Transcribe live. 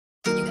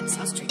You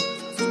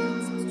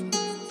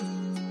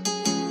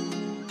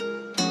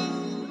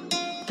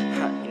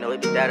know, we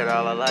be doubted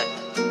all our life.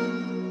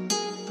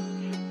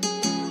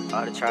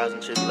 All the trials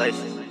and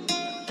tribulations.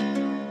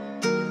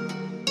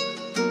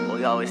 But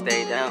we always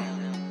stayed down.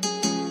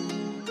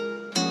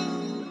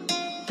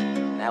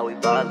 Now we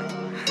ballin'.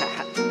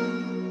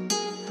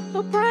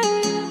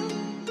 Bran.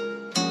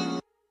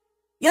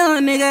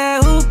 Young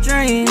nigga hoop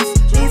dreams.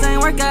 These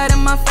ain't work out in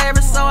my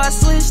favor, so I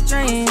switch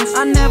streams.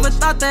 I never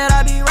thought that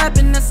I'd be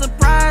rapping, that's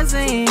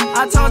surprising.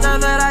 I told her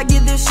that I'd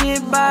get this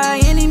shit by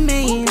any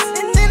means.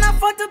 And then I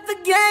fucked up the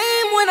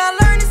game when I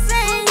learned to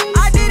sing.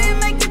 I didn't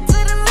make it to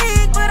the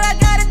league, but I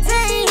got a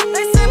team.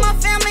 They said my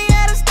family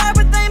had a star,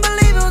 but they ain't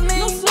believe it was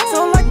me.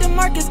 So like the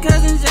Marcus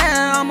Cousins,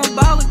 yeah, I'm a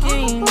baller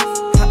king.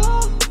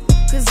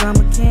 Cause I'm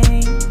a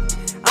king.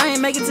 I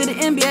ain't make it to the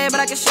NBA, but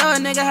I can show a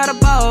nigga how to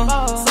ball.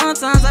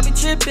 Sometimes I be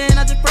trippin',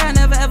 I just pray I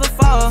never ever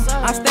fall.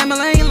 I stay my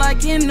lane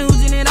like Ken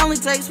Nugent, it only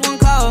takes one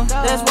call.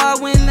 That's why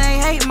when they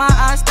hate my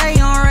eyes, stay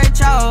on Ray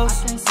Charles.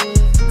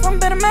 Come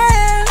better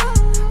man,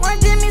 why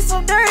did me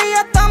so dirty?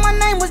 I thought my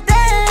name was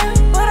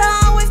Dan, but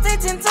I always stay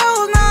 10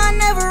 toes, now I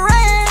never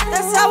ran.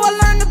 That's how I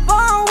learned to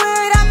ball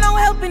without no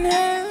helping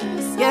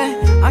hands.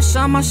 Yeah, I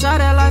shot my shot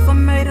at life, I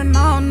made an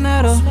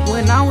all-netter.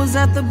 When I was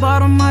at the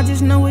bottom, I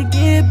just knew it'd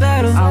get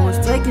better. I was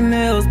taking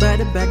L's back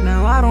to back,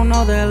 now I don't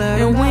know that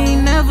letter. And we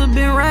ain't never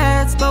been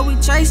rats, but we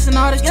chasing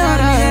all this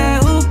cheddar. Yeah,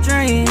 hoop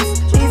dreams.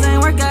 These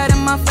ain't work out in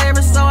my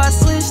favor, so I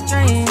switch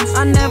streams.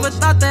 I never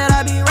thought that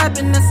I'd be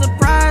rapping, that's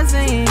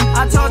surprising.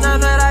 I told her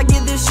that I'd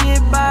get this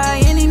shit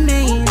by any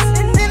means.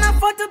 And then I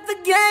fucked up the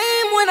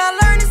game when I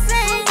learned to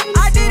sing.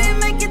 I didn't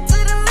make it to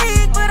the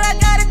league, but I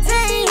got a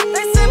team.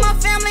 They said my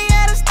family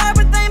had a star,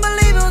 but they ain't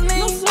believe it was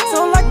me.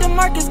 So like the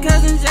Marcus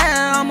Cousins,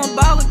 yeah, I'm a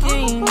baller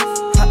king.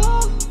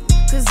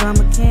 Cause I'm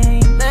a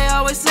king. They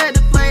always said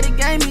to play the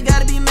game, you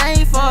gotta be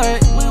made for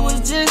it. We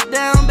was just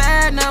down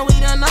bad, now we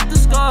done up the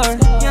score.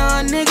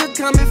 Young nigga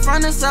coming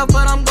from the south,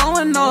 but I'm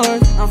going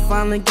north. I'm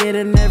finally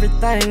getting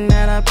everything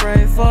that I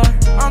prayed for.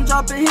 I'm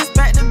dropping hits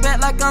back to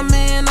back like I'm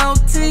in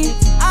OT.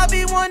 I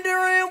be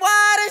wondering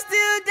why they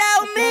still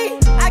doubt me.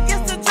 I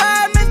guess the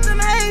tribe missed them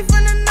hate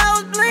from the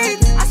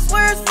nosebleeds. I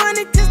swear it's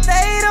funny cause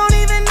they don't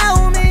even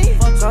know me.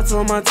 So I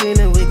told my team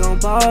that we gon'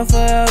 ball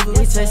forever.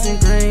 We chasing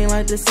green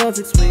like the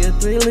Celtics, we a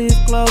 3-leaf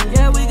clover.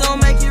 Yeah, we gon'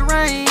 make it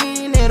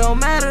rain, it don't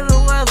matter the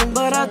weather.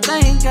 But I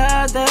thank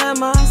God that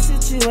my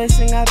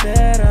situation got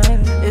better.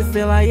 It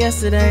feel like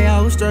yesterday I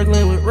was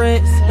struggling with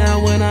rent.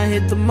 Now when I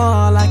hit the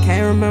mall, I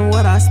can't remember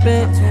what I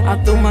spent. I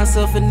threw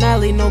myself an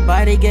alley,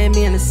 nobody gave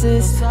me an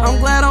assist. I'm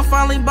glad I'm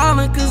finally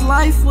ballin' cause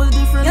life was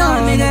different.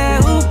 Young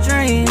nigga hoop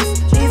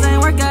dreams. These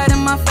ain't work out in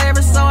my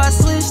favor, so I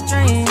switch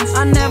streams.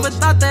 I never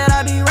thought that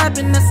I'd be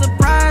rapping, that's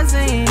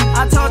surprising.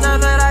 I told her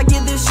that I'd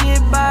get this shit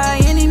by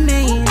any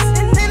means.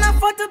 And then I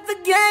fucked up the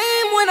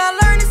game when I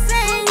learned to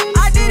sing.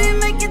 I didn't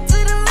make it to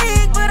the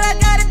league, but I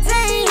got a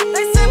team.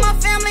 They said my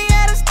family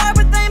had a star,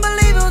 but they ain't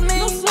believe it was me.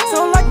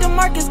 So like the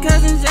Marcus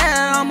Cousins,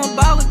 yeah, I'm a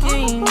baller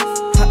king.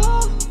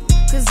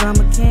 Cause I'm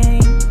a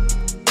king.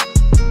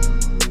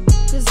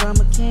 Cause I'm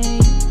a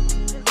king.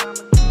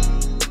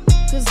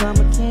 Cause I'm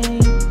a king.